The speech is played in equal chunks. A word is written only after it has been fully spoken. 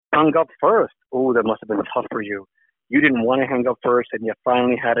hung up first. Oh, that must have been tough for you. You didn't want to hang up first, and you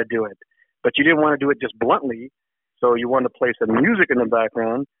finally had to do it. But you didn't want to do it just bluntly, so you wanted to play some music in the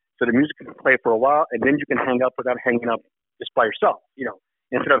background, so the music can play for a while, and then you can hang up without hanging up just by yourself.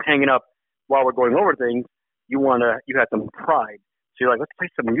 Instead of hanging up while we're going over things, you had some pride. So you're like, let's play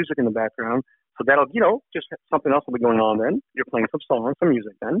some music in the background. So that'll, just something else will be going on then. You're playing some songs, some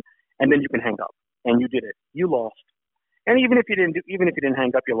music then, and then you can hang up. And you did it. You lost. And even if you didn't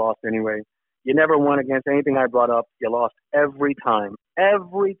hang up, you lost anyway. You never won against anything I brought up. You lost every time.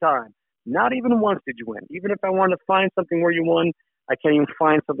 Every time. Not even once did you win. Even if I wanted to find something where you won, I can't even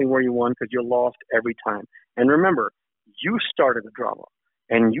find something where you won because you lost every time. And remember, you started the drama.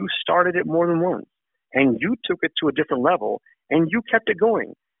 And you started it more than once. And you took it to a different level. And you kept it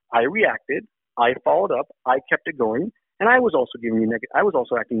going. I reacted. I followed up. I kept it going. And I was also I was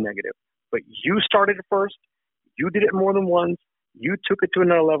also acting negative. But you started it first. You did it more than once. You took it to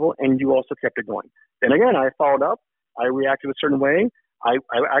another level, and you also kept it going. Then again, I followed up. I reacted a certain way. I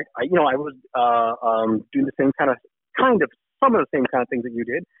was doing the same kind of some of the same kind of things that you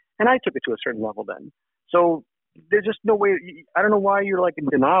did, and I took it to a certain level then. So there's just no way. I don't know why you're like in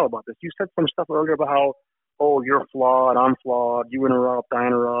denial about this. You said some stuff earlier about how, oh, you're flawed, I'm flawed. You interrupt, I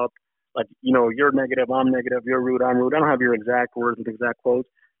interrupt. Like, you're negative, I'm negative. You're rude, I'm rude. I don't have your exact words and exact quotes,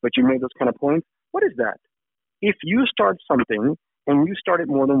 but you made those kind of points. What is that? If you start something and you start it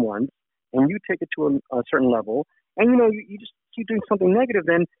more than once and you take it to a certain level and, you just keep doing something negative,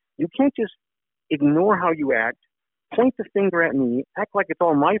 then you can't just ignore how you act, point the finger at me, act like it's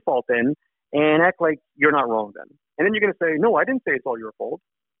all my fault then, and act like you're not wrong then. And then you're going to say, no, I didn't say it's all your fault.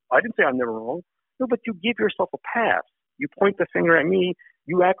 I didn't say I'm never wrong. No, but you give yourself a pass. You point the finger at me.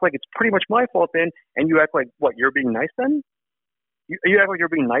 You act like it's pretty much my fault then, and you act like, what, you're being nice then? You act like you're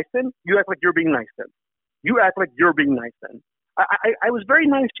being nice then? You act like you're being nice then. You act like you're being nice then. I was very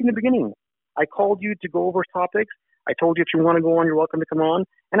nice to you in the beginning. I called you to go over topics. I told you if you want to go on, you're welcome to come on.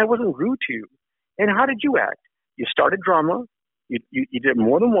 And I wasn't rude to you. And how did you act? You started drama. You did it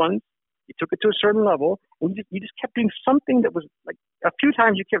more than once. You took it to a certain level. And you just kept doing something that was like a few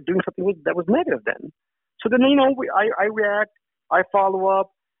times you kept doing something that was negative then. So then, I react. I follow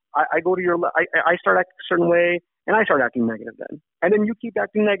up. I go to I start acting a certain way. And I start acting negative then. And then you keep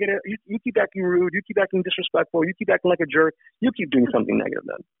acting negative. You keep acting rude. You keep acting disrespectful. You keep acting like a jerk. You keep doing something negative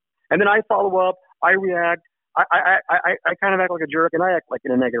then. And then I follow up. I react. I kind of act like a jerk, and I act like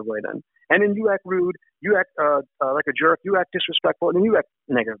in a negative way then. And then you act rude. You act like a jerk. You act disrespectful, and then you act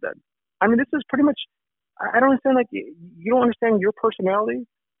negative then. I mean, this is pretty much. I don't understand. Like, you don't understand your personality.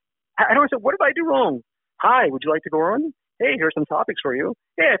 I don't understand. What did I do wrong? Hi, would you like to go on? Hey, here's some topics for you.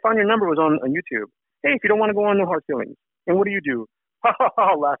 Hey, I found your number was on YouTube. Hey, if you don't want to go on, no hard feelings. And what do? Ha ha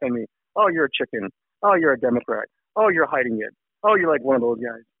ha, laugh at me. Oh, you're a chicken. Oh, you're a Democrat. Oh, you're hiding it. Oh, you're like one of those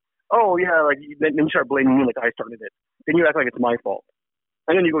guys. Oh, yeah, like, then you start blaming me like I started it. Then you act like it's my fault.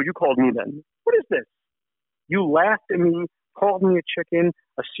 And then you go, you called me then. What is this? You laughed at me, called me a chicken,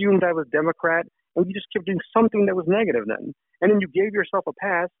 assumed I was Democrat, and you just kept doing something that was negative then. And then you gave yourself a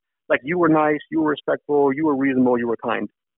pass, like you were nice, you were respectful, you were reasonable, you were kind.